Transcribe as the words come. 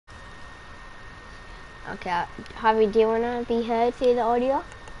Okay, Harvey, do you want to be heard through the audio?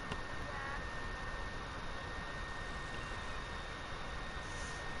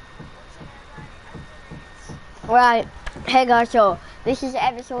 Right, hey guys, so this is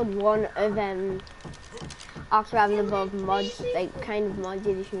episode 1 of after having above mods, like kind of mods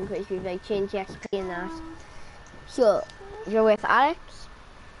edition, because we've like changed the XP and that. So you're with Alex.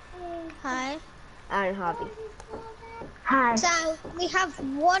 Hi. And Harvey. Hi. So we have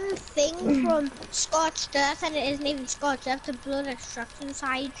one thing from Scorched Earth, and it isn't even Scorched Earth, the blood extraction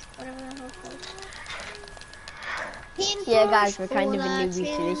side, whatever the hell it's called. Yeah guys, we're kind of a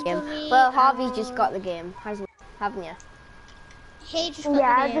newbie to this game. Well, Harvey's just got the game, haven't you? He just got the game.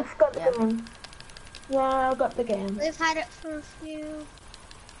 I just got the game. Yeah, I got the game. We've had it for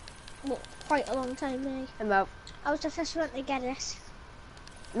quite a long time now. About. I was the first one to get it.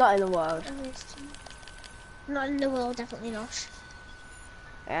 Not in the world. Not in the world, definitely not.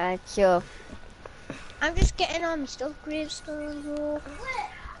 Sure. I'm just getting on stuff, gravestone, rock.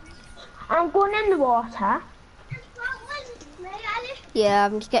 I'm going in the water. Yeah,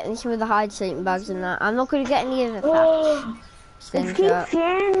 I'm just getting some of the hide sleeping bags and that. I'm not going to get any of the It keeps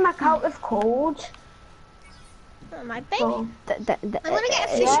saying my coat is cold. Oh, my baby. So, I'm going to get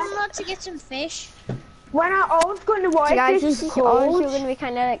a fishing rod to get some fish. When I always go in the water, so guys, this this is is also cold. going to be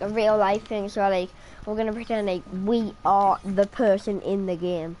kind of like a real life thing. So like, we're going to pretend like we are the person in the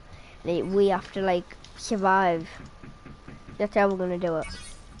game. Like, we have to like survive. That's how we're going to do it.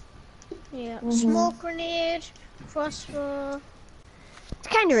 Yeah. Smoke grenade, crossbow. It's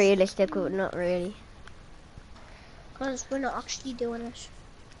kind of realistic, but not really. Because we're not actually doing it.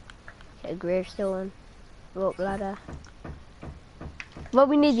 Get a gravestone, rope ladder. Well,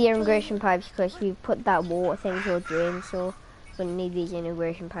 we need the immigration pipes because we put that water thing to a drain, so we're going to need these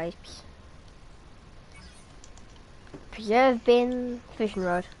immigration pipes. Preserve bin, fishing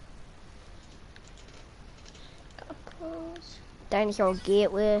rod. Dinosaur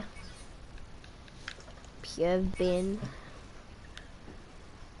gateway. Preserve bin.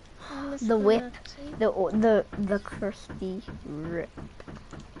 The whip, the crusty rip.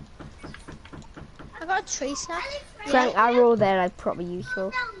 I got a tree snap. Frank arrow there, I'd probably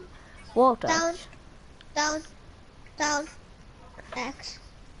useful. Water. Down. X.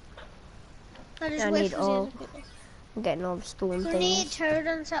 I need all. I'm getting all the stone things. Grenade, turret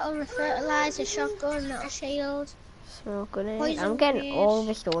unsettled, fertilizer, shotgun, metal shield. Smoke grenade. I'm getting all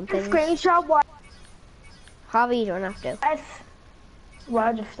the stone things. Screenshot what? Harvey, you don't have to. Well,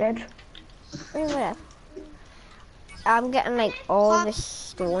 I just did. Yeah. I'm getting like all the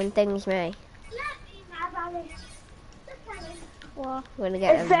stone things, mate. What? We're gonna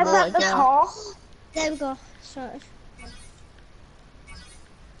get It says at the top. There we go. Sorted.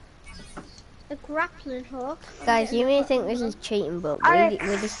 A grappling hook. Guys, you may think this is cheating, but we're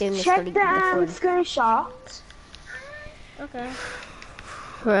just doing this for the fun. Screenshot. Okay.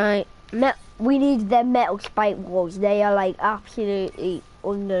 Right. We need the metal spike walls. They are like absolutely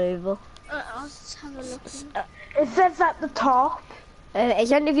unbelievable. I'll just have a look. It says at the top.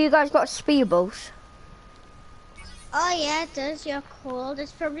 Has any of you guys got speedables? Oh yeah, it does. You're cold.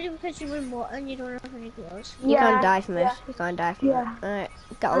 It's probably because you're in water and you don't have any gloves. You can't die from it. You can't die from it. Alright,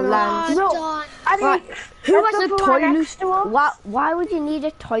 that'll land. No, Right. Who has a toilet? Why would you need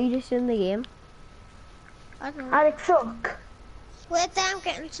a toilet in the game? I don't know. Alex, look. Wait there, I'm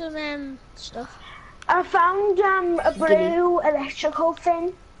getting some stuff. I found a blue electrical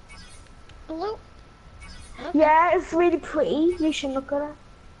thing. Blue? Okay. Yeah, it's really pretty. You should look at it.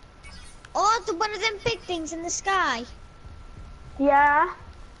 Oh, one of them big things in the sky. Yeah.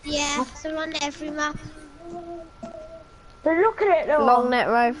 Yeah, they're on every map. But look at it though. Long net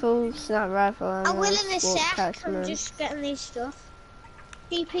rifle, snap rifle. I will in a sec. I'm just getting these stuff.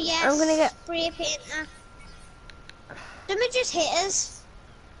 DPS. I'm gonna get spray painter. Let me just hit us.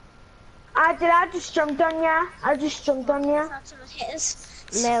 I just jumped on ya. I just jumped on ya. That's what hit us.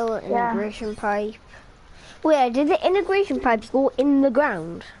 metal integration pipe. Wait, did the integration pipes go in the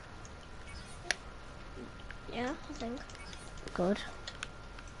ground? Yeah, I think. Good.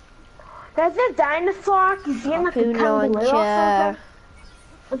 There's a dinosaur. I can see him like a Harpoon kangaroo or launcher.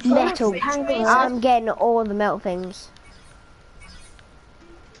 something. Metal. I'm getting all the metal things.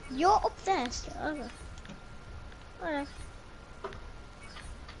 You're up there still, okay. Alright.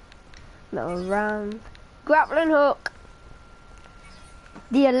 Metal ram. Grappling hook.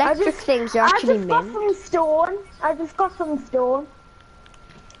 The electric things are actually mint. I just got some stone.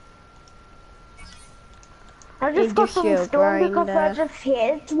 I just got some stone because I just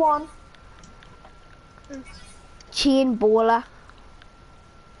hit one. Chain bowler.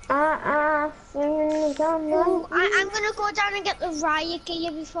 Ooh, I'm gonna go down and get the riot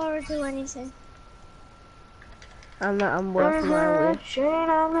gear before I do anything. I'm working my way.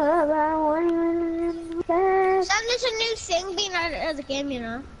 Sam, there's a new thing being added to the game, you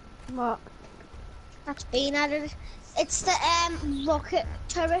know. What? That's being added. It's the rocket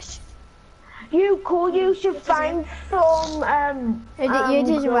turret. You should find some It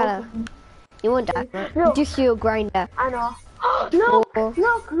doesn't matter. You won't die, man. Look. Just your grinder. I know. Oh.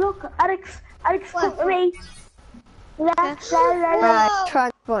 Look, Alex, What? come to me. Right, Whoa.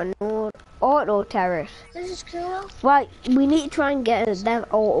 transport auto turret. This is cool. Right, we need to try and get that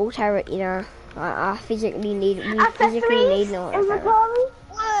auto turret, you know. I physically need it. We physically need an auto turret.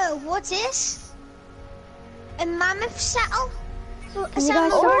 Whoa, what's this? A mammoth saddle? Can you Sam, guys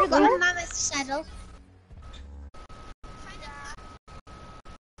I've show already it got again? a mammoth saddle.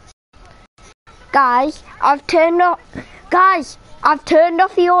 Guys, I've turned off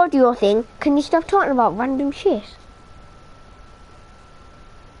the audio thing. Can you stop talking about random shit?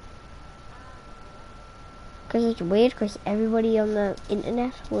 Because it's weird, because everybody on the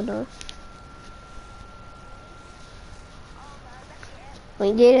internet will know.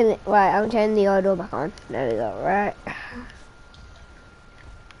 We did right, I'm turning the audio back on. There we go, right.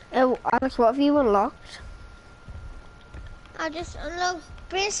 Oh, Alex, what have you unlocked? I just unlocked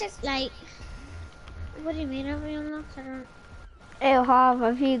basic, like... What do you mean, have we unlocked? I don't... Oh,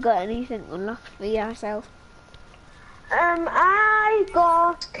 have you got anything unlocked for yourself? I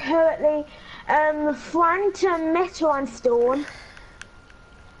got currently Phantom Metal and Stone.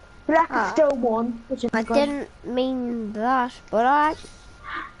 Black Stone 1, which is I good. didn't mean that, but I...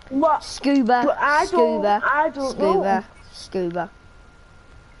 What? Scuba, But I don't know. scuba.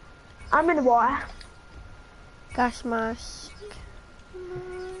 I'm in the water. Gas mask.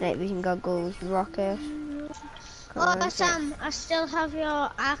 Night vision goggles, rocket. Oh, Sam, I still have your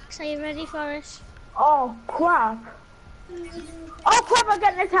axe. Are you ready for it? Oh crap! Oh crap! I'm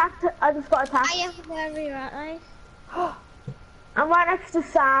getting attacked. I just got attacked. I am where you're at, right? I'm right next to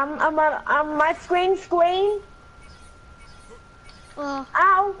Sam. I'm on my screen. Oh,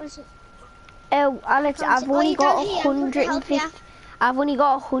 Ow! what is it? Oh, Alex, I've only got you down here, I'm going to help 150. ya. I've only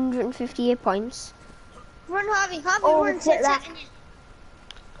got 158 points. Run, Harvey, Oh, run, hit sit that. in it.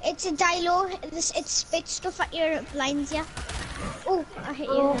 It's a dilo, it spits stuff at you, it blinds you. Oh, I hit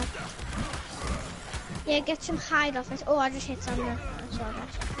you there. Yeah, get some hide off it. Oh, I just hit something. I saw that.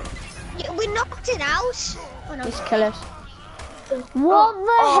 Yeah, we knocked it out. Oh, no. Just kill it. What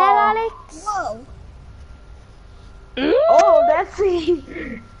the hell, Alex? Whoa. Oh, let's see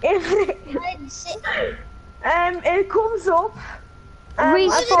if I didn't see. it comes up. We Oh,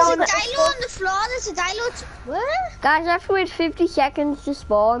 there's spawn. a dilo on the floor, there's a dilo. Where? Guys, I have to wait 50 seconds to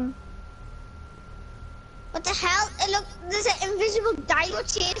spawn. What the hell? Look, there's an invisible dilo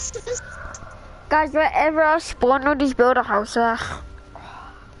chasing us. Guys, wherever I spawn, I'll just build a house there.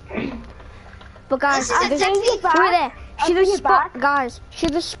 But guys, This is there's exactly over there. Should the take it back. guys,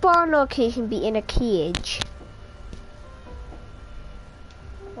 should the spawn location be in a cage?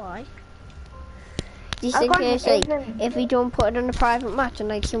 Why? Just I in can't case, like, even- if we don't put it on a private match and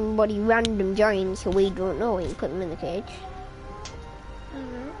like somebody random joins who we don't know, we can put them in the cage.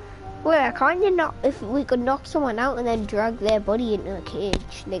 Well, can't you not? If we could knock someone out and then drag their body into a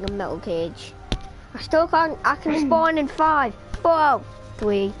cage, like a metal cage. I still can't. I can spawn in 5, 4,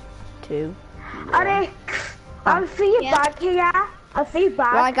 3, 2. Alex, I'll see you Yeah. back here. I'll see you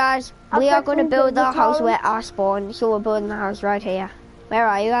back. Right, guys, we I'll are going to put build some our house guitars. where I spawn. So we're building the house right here. Where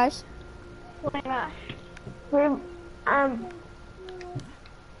are you guys?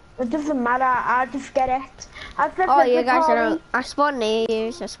 It doesn't matter. I'll just get it. I'll set Oh, the you guys guitar. are. I spawned near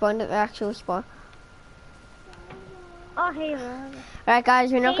you. So I spawned at the actual spawn. Oh, here you are. Right,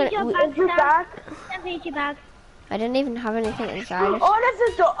 guys, we're not Here's gonna. your Is it back? Here's your bag. I didn't even have anything inside it.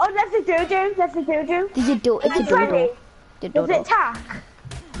 That's a doo-doo. That's a doo-doo. Did you do? It's a It's ready. dodo. The Does dodo. it tack?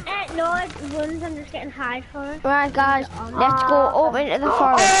 No, it runs. I'm just getting hide for it. Right, guys, let's go up into the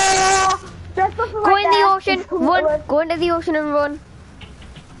forest. Oh, there's something Go right in the there. ocean, It's coming run. towards- Go into the ocean and run.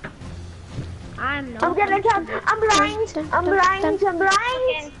 I'm not. I'm getting attacked. I'm blind. I'm blind. I'm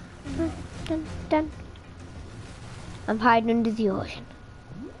blind. Dun, dun. I'm hiding under the ocean.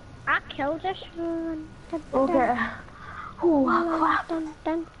 I killed it. Okay. Oh, crap. Dun,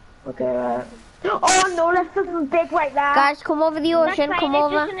 dun. Okay, right. Oh no, there's something big right there. Guys, come over the ocean. That's Come fine,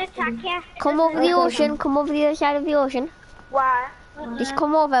 over. It's just an attack, yeah. Come over the ocean. Come over the other side of the ocean. Why? Just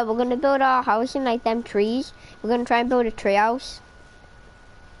come over. We're gonna build our house in like them trees. We're gonna try and build a tree house.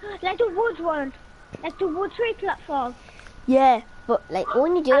 Like the wood one. Like the wood tree platform. Yeah, but like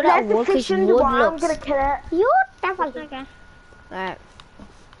when you do that, There's wood a because fish in the wood water. I'm looks. gonna kill it. You devil. Okay. Right.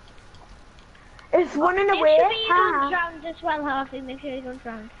 It's running Make away. sure you don't Huh? drown as well, Harvey. Make sure you don't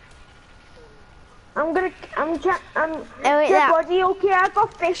drown. I'm wait, dead that. body, okay, I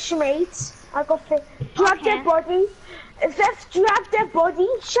got fish, mate. I got fish. Do you have dead body? Do you have dead body?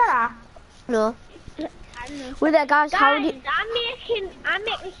 Shut up. No. I don't know. Wait there, guys, how do Guys, I'm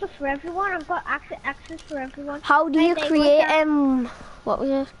making stuff for everyone. I've got access for everyone. how do you Right, create what was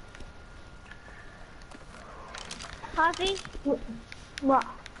it? Harvey, What?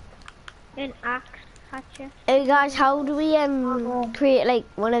 an axe hatchet. Hey guys, how do we create like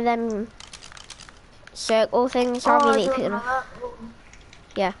one of them circle things? How do you need to pick it up?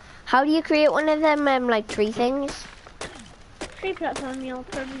 Yeah. How do you create one of them like tree things? Tree platform, you'll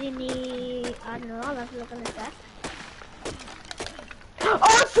probably need, I don't know, I'll have a look on the desk.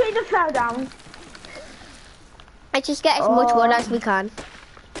 Oh, tree just fell down. Let's just get as much wood as we can.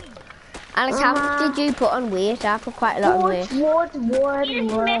 Alex, how much did you put on weight? I put quite a lot on weight. Wood. You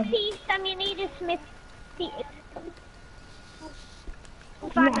need a smithy, Sam, you need a smithy.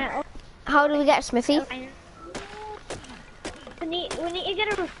 Metal. How do we get a smithy? We need to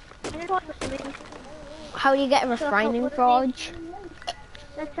get a smithy. How do you get a refining forge?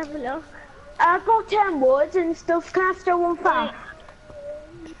 Let's have a look. I've got 10 woods and stuff. Can I still one fast?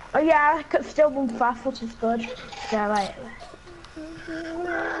 Oh yeah, I could still one fast, which is good. Yeah, right.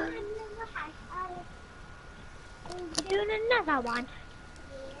 Doing another one.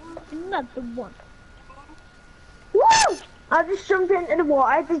 Another one. Woo! I just jumped into the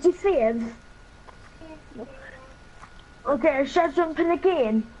water. Did you see him? Okay, should I jump in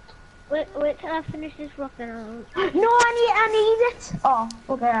again? Wait till I finish this rock and I'll... No, I need it. Oh,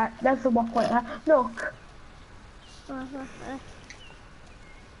 okay, there's the rock right there. Look.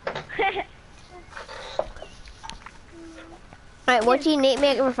 Right, what do you need to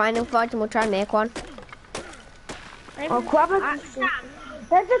make a refining forge, and we'll try and make one. Oh, grab it.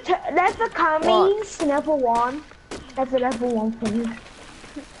 There's the Kami's level 1. That's a level 1 thing.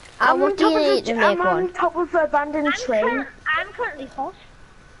 What do you need to make I'm one? on top of the abandoned train. I'm currently hot.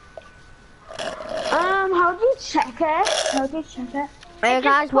 How do you check it? Hey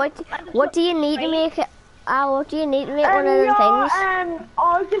guys, what do you need to make it? What do you need to make one of them things?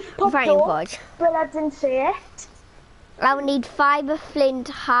 I just popped Refining up, forge. but I didn't see it. I would need fibre, flint,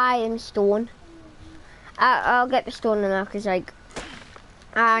 iron, stone. I'll get the stone now because like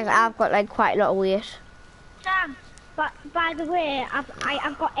I've got like quite a lot of weight. Sam, but by the way,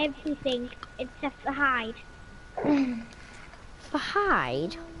 I've got everything except the hide. For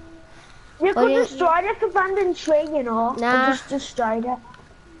hide? You could destroy this abandoned tree, you know. Nah. I just destroyed it.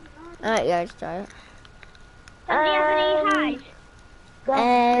 Alright, yeah, let's try it. Sam, do you have any hide?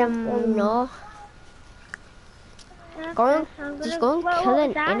 No. Just go and kill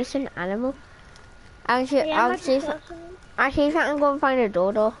an innocent animal. I'll see if I can go and find a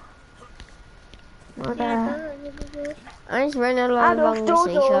dodo. Okay. I just ran along the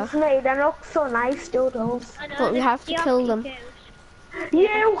seashore. Mate, they look so nice, dodos. But we have to kill them.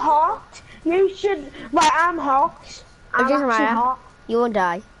 You hot? You should. Right, I'm hot. It doesn't matter. You won't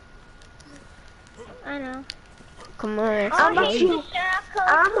die. I know. Come on. I'm hot.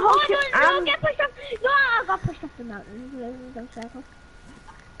 No, get pushed up. No, I got pushed up the mountain. Don't circle.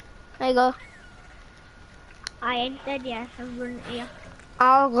 There you go. I ain't dead yet. I'm running here.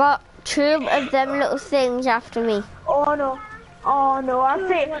 I've got 2 of them little things after me. Oh no. I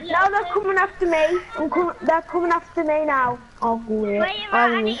see. Now they're coming after me. They're coming after me now. Oh, great. Wait,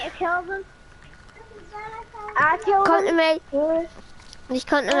 I need to kill them. I killed them. Come to me. Just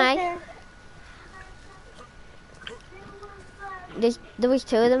come to me. There was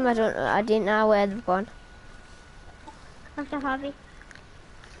 2 of them. I didn't know where they've gone. After Harvey.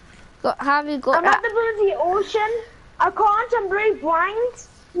 Harvey, go. I'm at the bloody ocean. I can't. I'm very blind.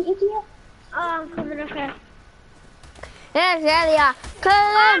 You idiot. Oh, I'm coming up here. Yes, there they are.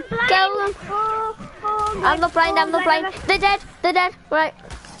 Kill them. I'm not blind. They're dead. Right.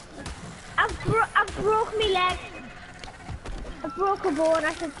 I've broke my leg. I broke a bone,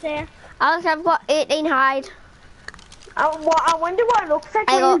 I should say. Alex, I've got 18 hide. I wonder what it looks like.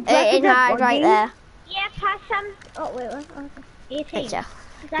 I got 18 hide right there. Yeah, pass some. Oh, wait, what? 18. Picture.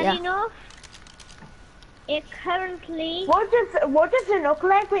 Is that enough? It currently... What does it look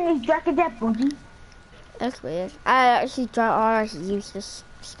like when you drag a dead body? That's weird. I actually use this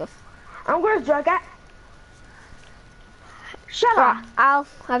stuff. I'm gonna drag it. Shut up. Al,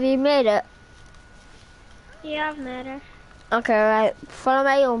 have you made it? Yeah, I've made it. Okay, right. Follow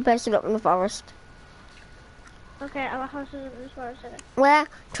me and place it up in the forest. Okay, our house is in the forest. Where?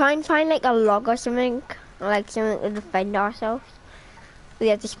 Try and find like a log or something. Or like something to defend ourselves. But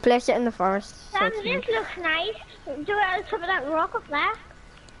yeah, just place it in the forest. Sam, this looks nice. Do it on top of that rock up there.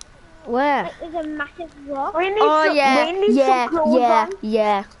 Where? Like, there's a massive rock.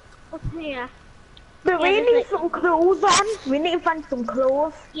 Yeah. Up here. But we need some clothes on. We need to find some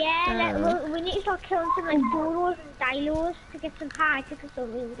clothes. Yeah, we need to start killing some like doros and dilos to get some hide because so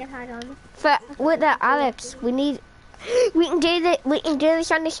we can get hide on. With that, Alex, we can do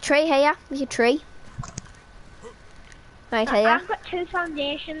this on this tree here. There's a tree. Right here. I've got 2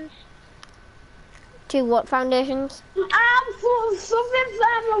 foundations. 2 what foundations? Something's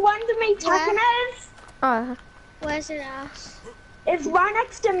one to me talking us. Oh. Where's it at? It's right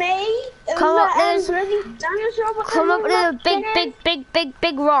next to me. Come up to the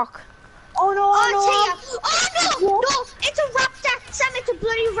big rock. Oh no! Oh no! It's a raptor, Sam. It's a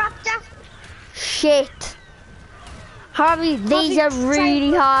bloody raptor. Shit. Harvey, these are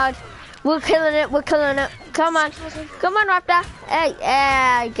really hard. We're killing it. Come on, raptor.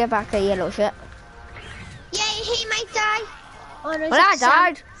 Hey, get back there, yellow shit. Yeah, he might die. Oh no! Well, I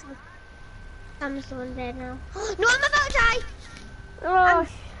died. Sam's the one dead now. No, I'm about to die. Oh.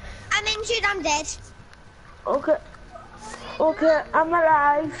 I'm injured, I'm dead. Okay, I'm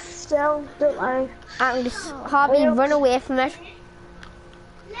alive still, don't worry. Harvey, run away from it.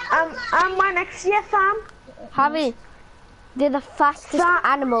 I'm right next to you, Sam. Harvey, they're the fastest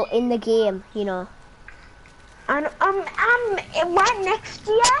animal in the game, you know. And I'm right next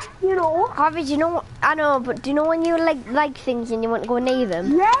to you, you know. Harvey, do you know, I know, but do you know when you like things and you want to go near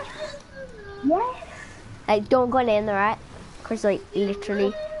them? Yes. Like, don't go near them, right? Because, like,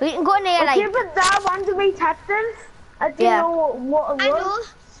 literally, we can go near, like... Okay, but that one to be tested. I don't know what it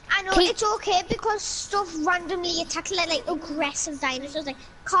was. I know, it's okay because stuff randomly attacks like aggressive dinosaurs, like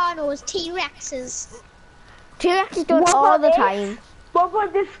Carnos, T-Rexes. T-Rexes do it all the time. What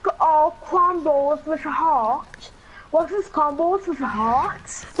about this combos with a heart? What's this combos with a heart?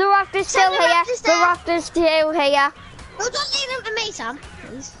 The raptor's still here. The raptor's still here. Oh, don't leave them to me, Sam.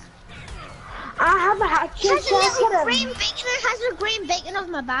 Please. I have a hatchet. It has a little green bacon. It has a green bacon of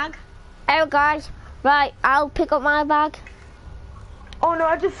my bag. Oh, guys. Right, I'll pick up my bag. Oh no,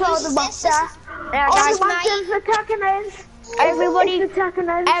 I just saw the raptor. Guys, the raptor's attacking us.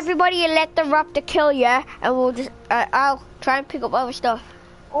 Everybody let the raptor kill you, and we'll just, I'll try and pick up other stuff.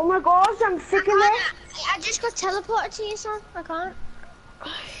 Oh my gosh, I'm sick of it. I just got teleported to you, son. I can't.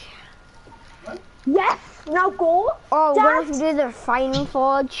 Yes, now go. Oh, where did you do the refining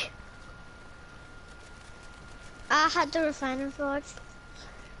forge? I had the refining forge.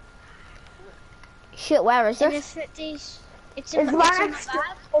 Shit, where is this? It's in my bag. Is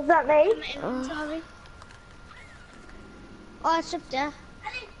that me? Inventory. Oh, it's up there.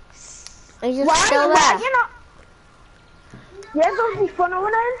 Is it still there? Yeah, don't be fun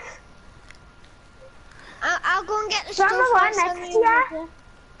on us. I'll go and get the stuff. Sam, right next to you.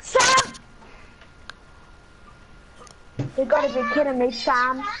 Sam! You gotta be kidding me,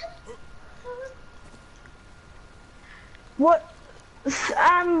 Sam. What?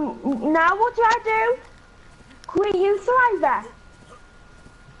 Now what do I do? Can we utilize that?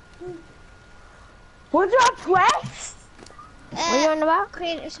 What do I press? What are you on about?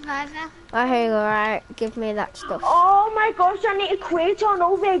 Create a survivor. Oh, here you go, right. Give me that stuff. Oh my gosh, I need to create on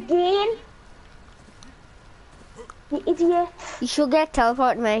over again. You idiot. You should get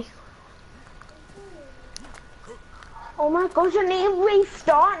teleported, me. Oh my gosh, I need to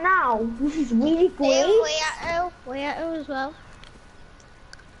restart now. This is really great. We are as well.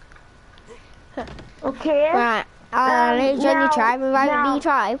 Okay. Right. I'll join your tribe. Invite me to your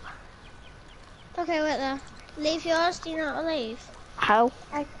tribe. Okay, wait there. Leave yours. Do you know how to leave? How?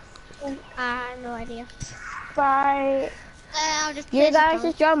 I have no idea. Bye. I'll just You guys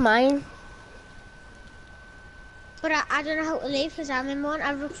just join mine. But I don't know how to leave because I'm in one.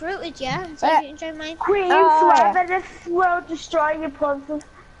 I've recruited you, so you can join mine. Queen, forever this will destroy your puzzles.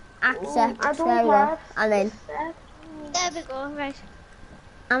 Accept. I don't have. I'm in. There we go, right.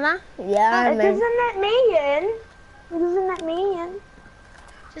 Am I? Yeah, I'm in. It doesn't let me in. It doesn't let me in.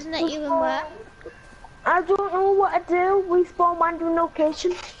 Doesn't let you in where? I don't know what to do. We spawn random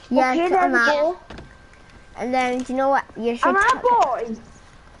location. Yes, okay, there we go. And then, do you know what? You should. Am I a boy?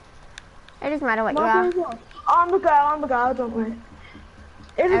 It doesn't matter what you are. I'm the girl, don't worry.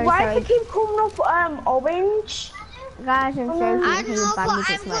 Why does it keep coming up orange? Guys, I'm sorry. I don't know, but I'm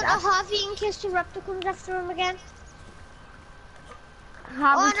going to Harvey in case the raptor comes after him again.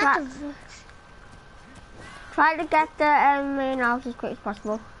 Harvey, try to get the main house as quick as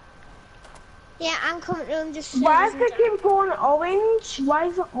possible. Yeah, I'm coming to him just. Why does it keep going orange? Why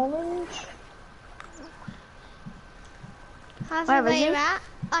is it orange? Harvey, where you at?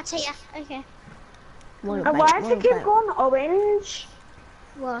 I'll tell you. Okay. Why does it keep going orange?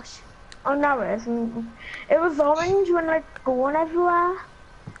 What? Oh no, it isn't. It was orange when like going everywhere.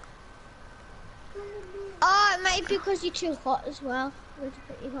 Oh, it might be because you're too hot as well. Where'd you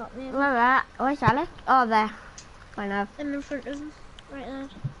put your hot maybe? Where at? Where's Alex? Oh, there. I know. I'm in front of him. Right there.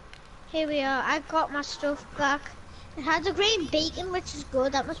 Here we are. I got my stuff back. It has a green beacon, which is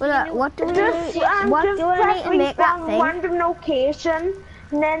good. That must be new. What do we Just, need? What do we need to make that thing? random location,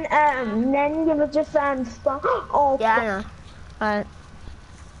 and then you would just spawn. Oh, Yeah, I know. Alright.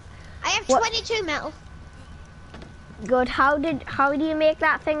 I have What? 22 metal. Good. How do you make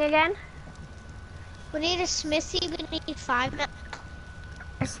that thing again? We need a smithy. We need 5 metal.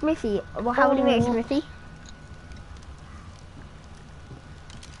 A smithy. Well, how do you make a smithy?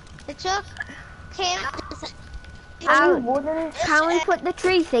 It's okay. Can we put the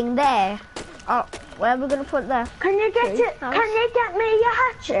tree thing there? Oh, where are we gonna put the? Can you get tree it? house? Can you get me a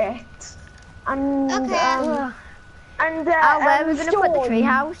hatchet? And Okay. Where are we gonna put the tree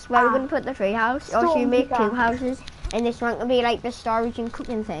house? Where are we Ah. gonna put the tree house? Or should we Stone make 2 pickaxe. houses? And this one can be like the storage and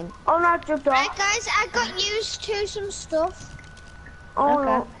cooking thing. Oh, not just Right, that. guys, I got used to some stuff. Oh, Okay.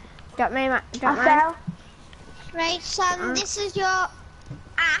 no. Drop me, drop I mine. fell. Right, Sam, this is your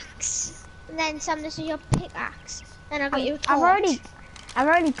axe. And then, Sam, this is your pickaxe. Then I got you a torch. I've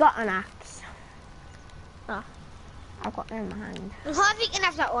already got an axe. Oh. I've got it in my hand. Well, Harvey can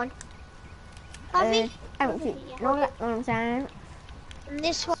have that one. Harvey? Empty. No, that's what I'm saying. And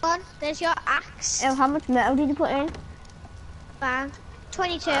this one, there's your axe. How much metal did you put in? Bang.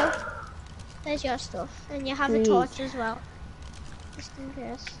 22. There's your stuff. And you have a Sweet. torch as well. Just in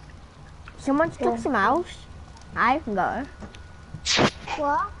case. Someone took some out. I can go.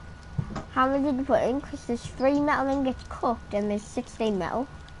 What? How many did you put in? Because there's 3 metal ingots cooked and there's 16 metal.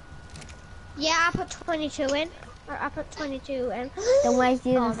 Yeah, I put 22 in. Or I put 22 in. Then where's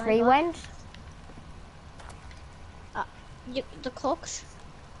the Oh other my 3 God. went? The cooks.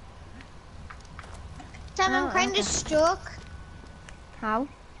 Sam, I'm Oh, kind okay. of stuck. How?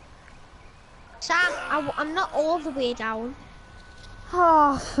 Sam, I'm not all the way down.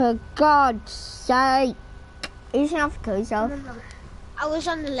 Oh, for God's sake. You just have to kill yourself. I was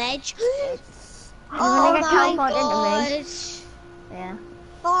on the ledge. You're Oh gonna get my teleported into me. God. Yeah.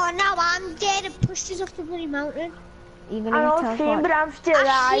 Oh, now I'm dead and pushed us off the bloody mountain. You're I gonna don't get see, but teleported. I'm still I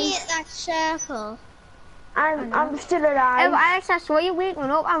alive. hate that circle. I'm still Oh, alive. Alex, I saw you waking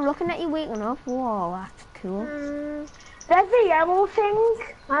up. I'm looking at you waking up. Whoa, that's cool. There's a yellow thing.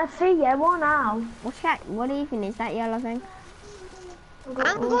 I see yellow now. What's that? What even is that yellow thing?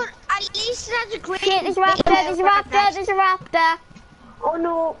 I'm going, at least it has a green. Shit, there's a raptor, there's a raptor, there's a raptor. Oh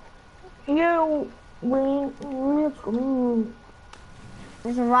no, you win.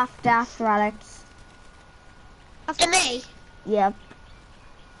 There's a raptor for Alex. After me? Yep.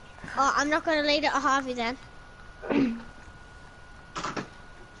 Oh, I'm not going to lead it to Harvey then.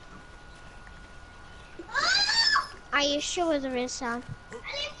 Are you sure there is, Sam?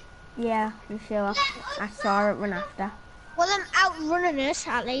 Yeah, for sure. I saw it run after. Well, I'm outrunning it,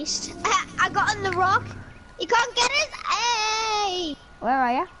 at least. I got on the rock. You can't get it. Hey! Where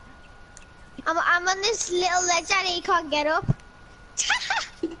are you? I'm on this little ledge and he can't get up.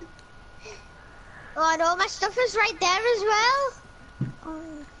 Oh no, my stuff is right there as well.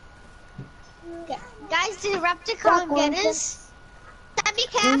 Guys, the raptor can't get us. So be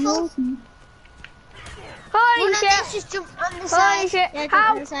careful. Holy One of shit! us just jump on the Holy side. shit! Yeah, jump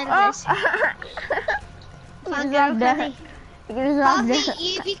How? on the side of this. Can't get up, can he? Harvey,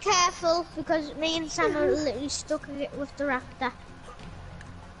 you be careful because me and Sam are literally stuck with the raptor.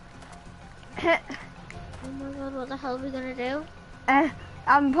 Oh my god, what the hell are we gonna do?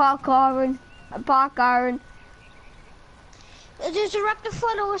 I'm parkouring. There's a raptor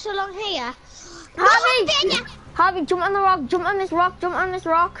follow us along here. Harvey! Harvey, jump on the rock, jump on this rock, jump on this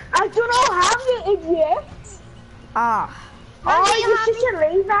rock. I don't know how you idiot. Ah. Oh, you're such a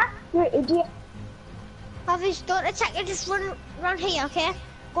lever. You're an idiot. Harvey, don't attack you, just run around here, okay?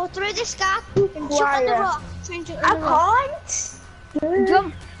 Go through this gap and jump on the Quiet. rock. Try and jump on the rock. I can't.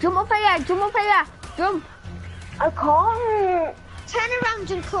 Jump up here, jump. I can't. Turn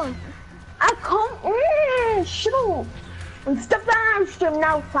around and come. I can't. Shut up. I'm stuck down stream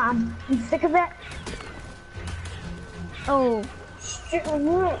now, fam. I'm sick of it. Oh.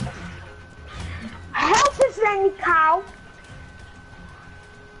 Help us then, you cow.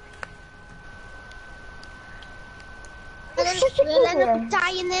 And then Such a we'll end killer. up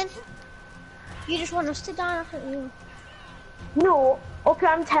dying then. You just want us to die, I don't you? No. Okay,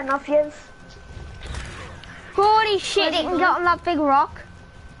 I'm 10 off years. Holy shit, Where's it he can gone? get on that big rock.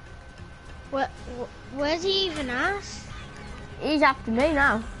 Where's he even at? He's after me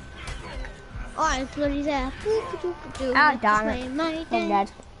now. Oh, he's bloody there. Ah, damn it. I'm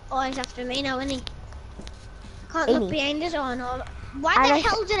dead. Oh, he's after me now, isn't he? Can't Ain't look he? behind us or no. Why I the don't-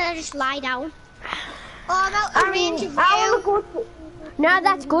 hell did I just lie down? Oh, I'm out of range of I you. wanna go to... No,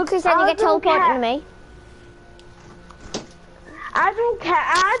 that's good because then you get teleported to me. I don't care.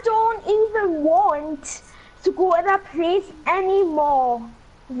 I don't even want to go to that place anymore.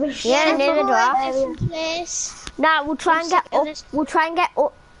 Yeah, neither do I. Different place. Nah, we'll try and get up. We'll try and get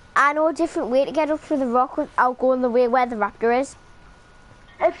up. I know a different way to get up to the rock. I'll go in the way where the raptor is.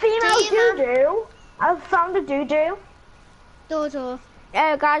 A female doo-doo. I've found a doo-doo. Dodo.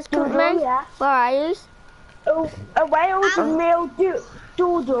 Guys, come with me. Yeah. Where are you? Oh, a whale's a male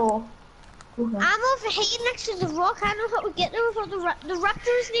dodo. Okay. I'm over here next to the rock. I know how to get there without the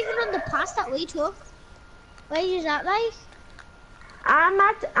raptor isn't even on the path that we took. Where is that like? I'm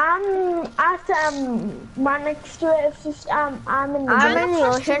at right next to it. It's just I'm in the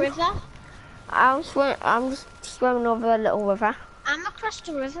ocean. River. I'm just swimming over a little river. I'm across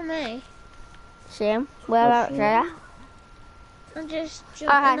the river, mate. Same. Where out there? I'm just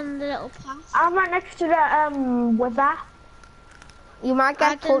jumping on the little path. I'm right next to the river. You might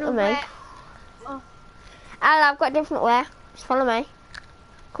get pulled to me. Oh. I've got a different way. Just follow me.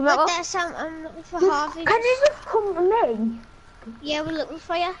 Come But on. there's I'm looking for Harvey. Can you just come to me? Yeah, we're looking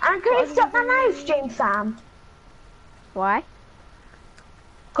for you. And can you stop my knife, James Sam? Why?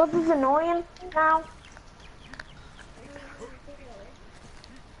 Because it's annoying now.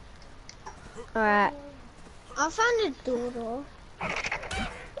 Alright. I found a dodo.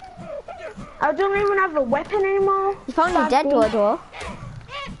 I don't even have a weapon anymore. You found a dead dodo.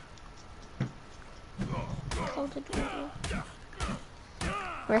 Called a dodo.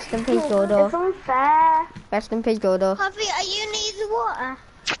 Rest in peace, Dodo. It's unfair. Rest in peace, Dodo. Harvey, are you near the water?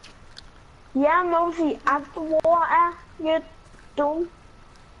 Yeah, I'm obviously at the water. You're dumb.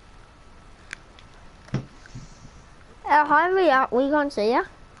 Harvey, we can't see you.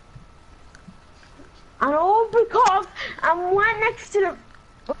 I know because I'm right next to the